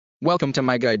Welcome to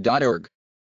MyGuide.org.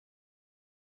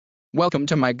 Welcome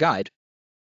to MyGuide.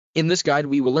 In this guide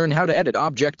we will learn how to edit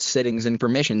object settings and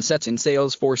permission sets in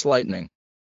Salesforce Lightning.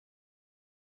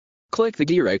 Click the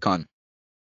gear icon.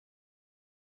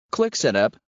 Click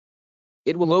Setup.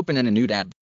 It will open in a new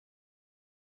tab.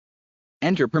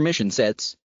 Enter permission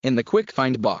sets in the Quick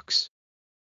Find box.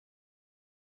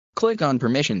 Click on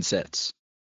Permission Sets.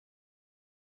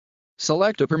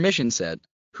 Select a permission set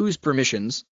whose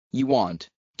permissions you want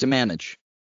to manage.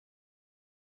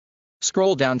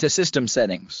 Scroll down to System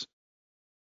Settings.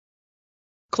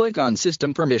 Click on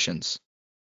System Permissions.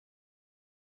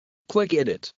 Click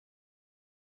Edit.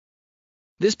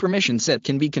 This permission set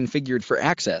can be configured for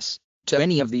access to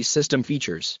any of these system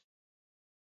features.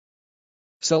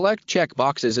 Select check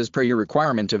boxes as per your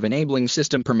requirement of enabling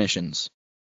system permissions.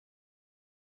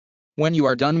 When you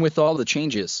are done with all the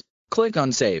changes, click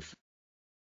on Save.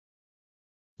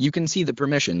 You can see the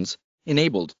permissions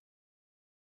enabled.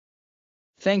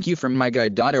 Thank you from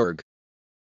MyGuide.org.